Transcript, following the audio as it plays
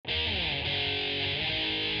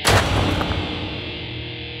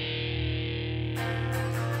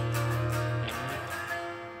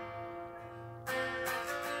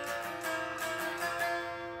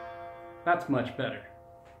That's much better.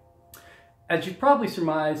 As you've probably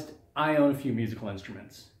surmised, I own a few musical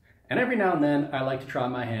instruments, and every now and then I like to try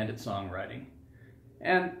my hand at songwriting.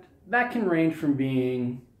 And that can range from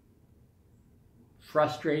being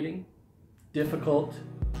frustrating, difficult,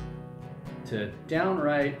 to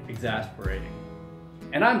downright exasperating.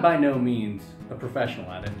 And I'm by no means a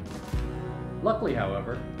professional at it. Luckily,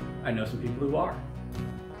 however, I know some people who are.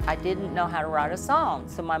 I didn't know how to write a song,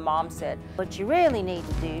 so my mom said, what you really need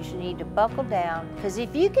to do is you need to buckle down, because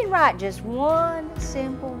if you can write just one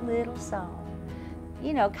simple little song,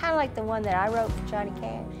 you know, kind of like the one that I wrote for Johnny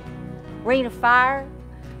Cash, Ring of Fire,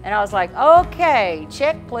 and I was like, okay,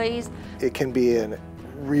 check please. It can be a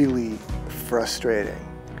really frustrating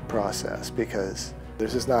process because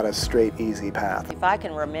there's just not a straight, easy path. If I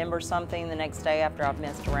can remember something the next day after I've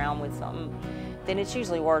messed around with something, then it's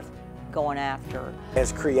usually worth going after.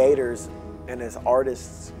 As creators and as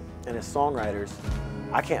artists and as songwriters,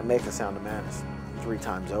 I can't make The Sound of Madness 3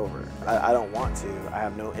 times over. I don't want to. I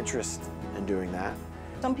have no interest in doing that.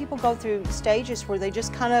 Some people go through stages where they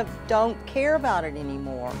just kind of don't care about it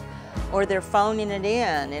anymore, or they're phoning it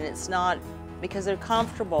in and it's not because they're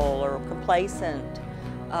comfortable or complacent.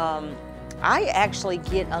 I actually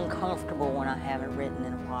get uncomfortable when I haven't written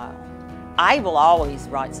in a while. I will always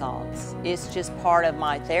write songs. It's just part of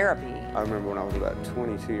my therapy. I remember when I was about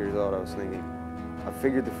 22 years old, I was thinking, I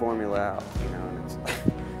figured the formula out, you know, and it's like,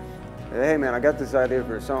 hey man, I got this idea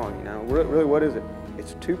for a song, you know, really what is it?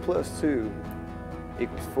 It's 2 + 2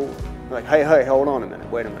 = 4. Like, hey, hold on a minute,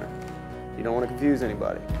 wait a minute. You don't want to confuse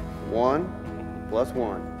anybody. 1 +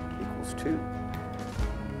 1 = 2. Okay.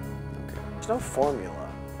 There's no formula.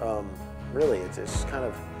 Really, it's just kind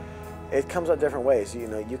of, it comes out different ways. You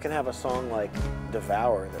know, you can have a song like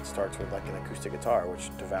Devour that starts with like an acoustic guitar, which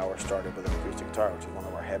Devour started with an acoustic guitar, which is one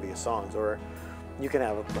of our heaviest songs. Or you can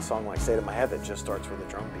have a song like State of My Head that just starts with a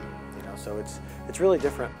drum beat. You know, so it's really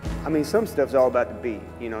different. I mean, some stuff's all about the beat.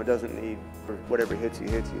 You know, it doesn't need whatever hits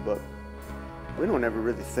you, but we don't ever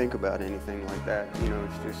really think about anything like that. You know,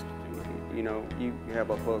 it's just, you know, you have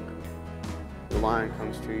a hook. The line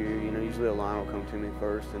comes to you, you know, usually a line will come to me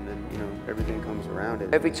first and then, you know, everything comes around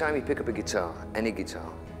it. Every time you pick up a guitar, any guitar,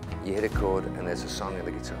 you hit a chord and there's a song in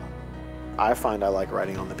the guitar. I find I like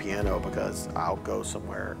writing on the piano because I'll go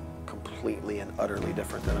somewhere completely and utterly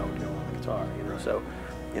different than I would go on the guitar, you know. So,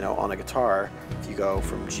 you know, on a guitar, if you go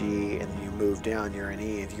from G and then you move down, you're in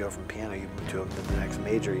E. If you go from piano, you move to the next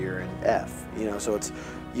major, you're in F. You know, so it's,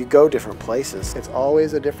 you go different places. It's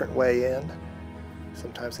always a different way in.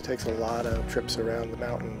 Sometimes it takes a lot of trips around the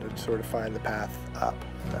mountain to sort of find the path up,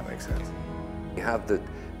 if that makes sense. You have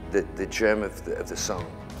the germ of the song.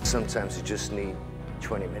 Sometimes you just need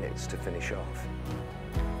 20 minutes to finish off.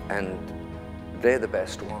 And they're the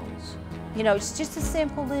best ones. You know, it's just a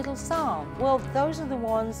simple little song. Well, those are the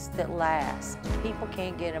ones that last. People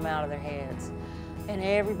can't get them out of their heads. And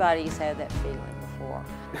everybody's had that feeling before.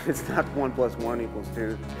 It's not 1 + 1 =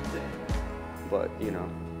 2, but, you know,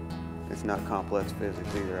 it's not complex physics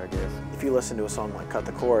either, I guess. If you listen to a song like Cut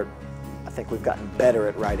the Cord, I think we've gotten better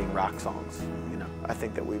at writing rock songs. You know, I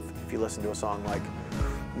think that if you listen to a song like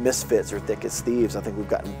Misfits or Thick as Thieves, I think we've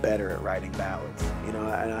gotten better at writing ballads. You know,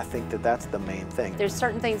 and I think that that's the main thing. There's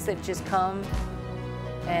certain things that just come,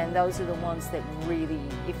 and those are the ones that really,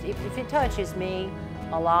 if it touches me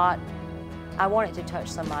a lot, I want it to touch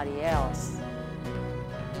somebody else.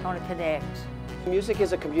 I want to connect. Music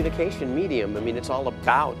is a communication medium. I mean, it's all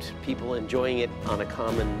about people enjoying it on a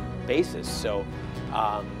common basis. So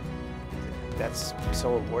that's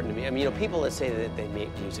so important to me. I mean, you know, people that say that they make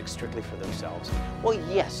music strictly for themselves. Well,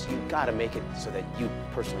 yes, you've got to make it so that you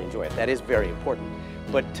personally enjoy it. That is very important.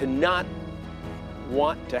 But to not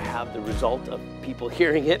want to have the result of people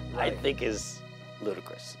hearing it, I think is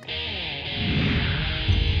ludicrous.